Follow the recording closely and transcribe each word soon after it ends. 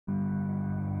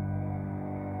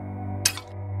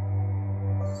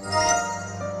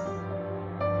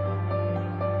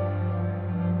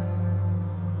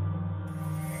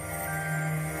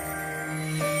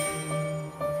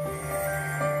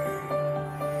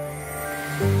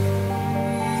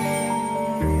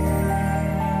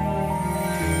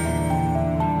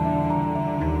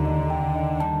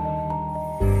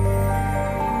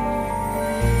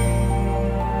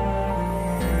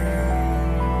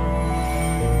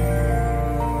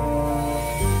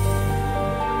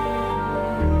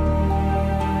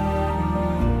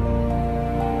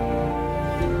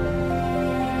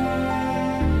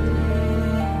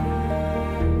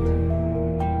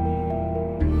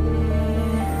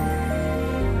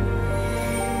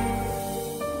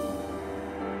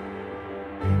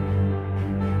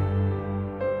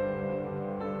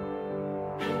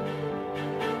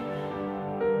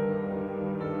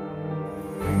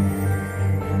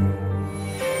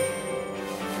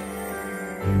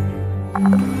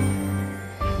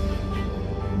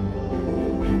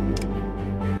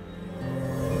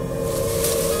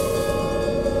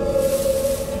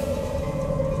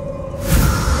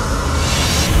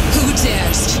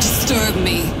Disturb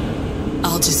me.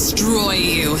 I'll destroy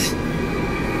you.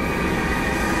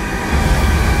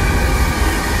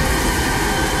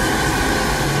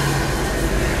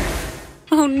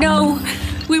 Oh no!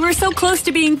 We were so close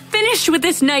to being finished with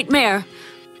this nightmare!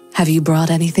 Have you brought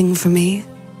anything for me?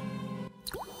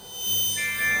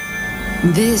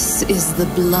 This is the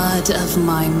blood of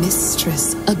my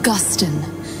mistress, Augustine.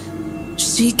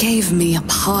 She gave me a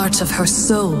part of her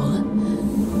soul.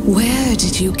 Where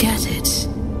did you get it?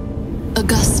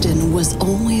 Augustine was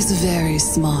always very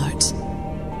smart.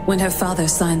 When her father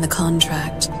signed the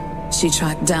contract, she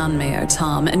tracked down Mayor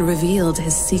Tom and revealed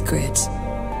his secret.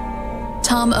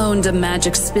 Tom owned a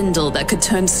magic spindle that could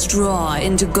turn straw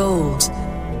into gold.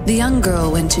 The young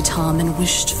girl went to Tom and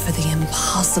wished for the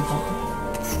impossible,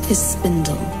 his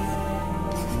spindle.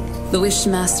 The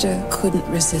Wishmaster couldn't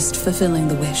resist fulfilling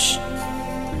the wish,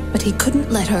 but he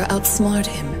couldn't let her outsmart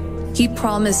him. He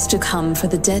promised to come for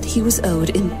the debt he was owed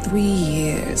in 3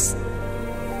 years.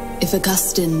 If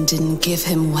Augustine didn't give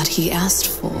him what he asked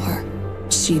for,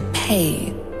 she'd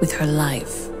pay with her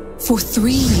life. For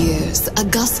 3 years,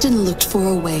 Augustine looked for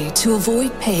a way to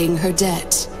avoid paying her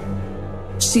debt.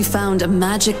 She found a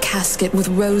magic casket with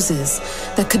roses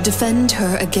that could defend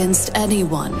her against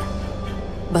anyone.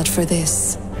 But for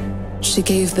this, she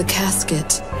gave the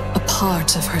casket a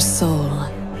part of her soul.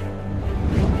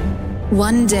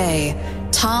 One day,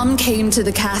 Tom came to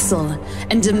the castle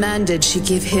and demanded she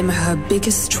give him her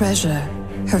biggest treasure,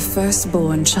 her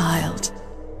firstborn child.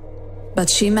 But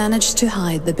she managed to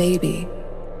hide the baby.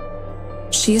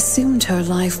 She assumed her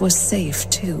life was safe,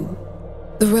 too.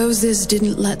 The roses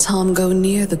didn't let Tom go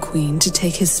near the queen to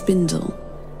take his spindle,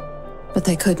 but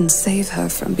they couldn't save her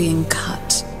from being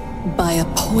cut by a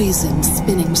poison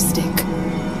spinning stick.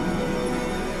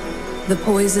 The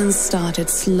poison started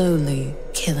slowly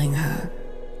killing her.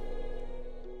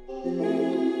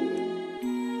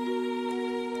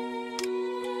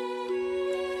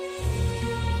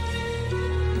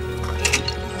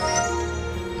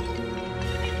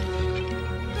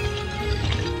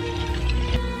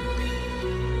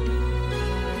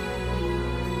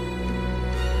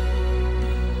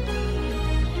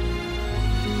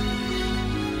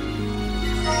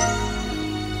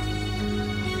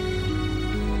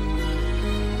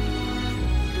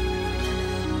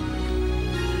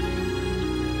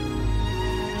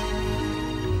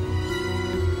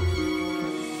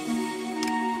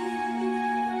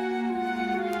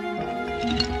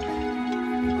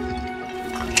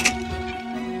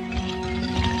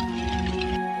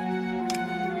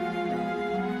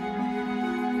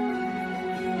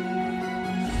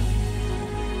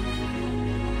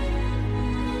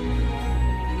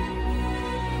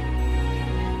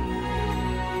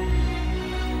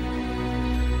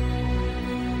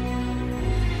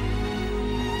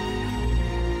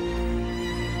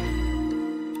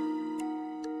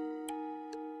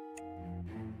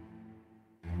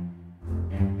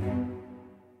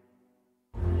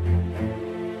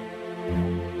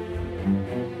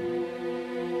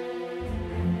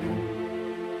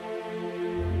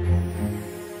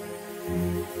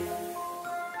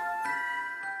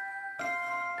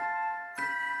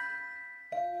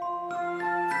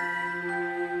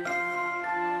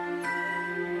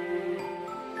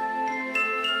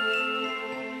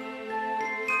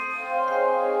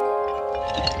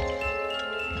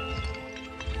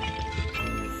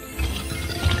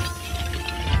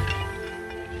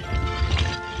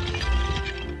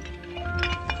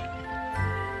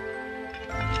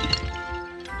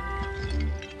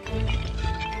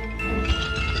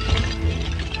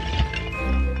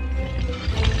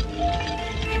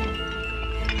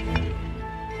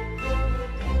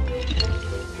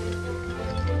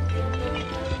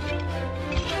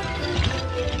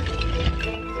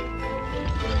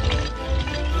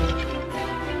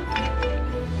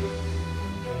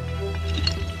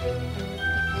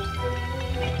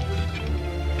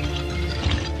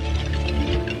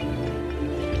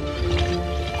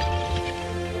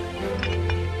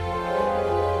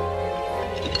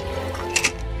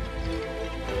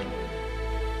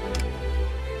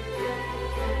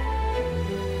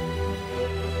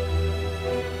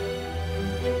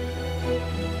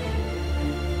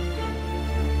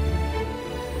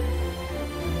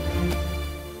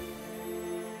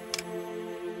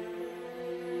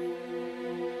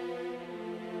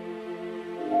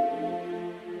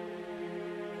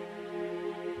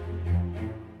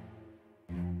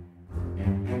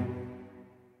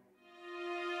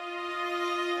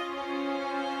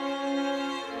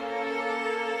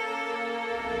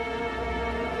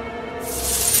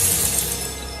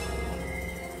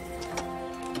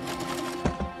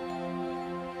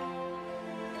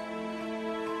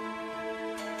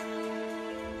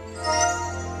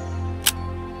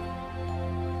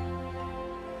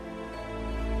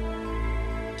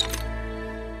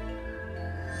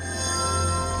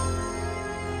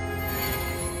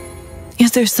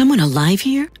 Was there someone alive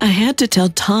here? I had to tell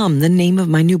Tom the name of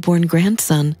my newborn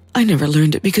grandson. I never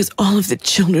learned it because all of the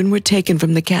children were taken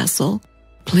from the castle.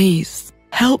 Please,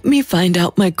 help me find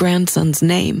out my grandson's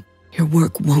name. Your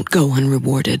work won't go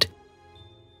unrewarded.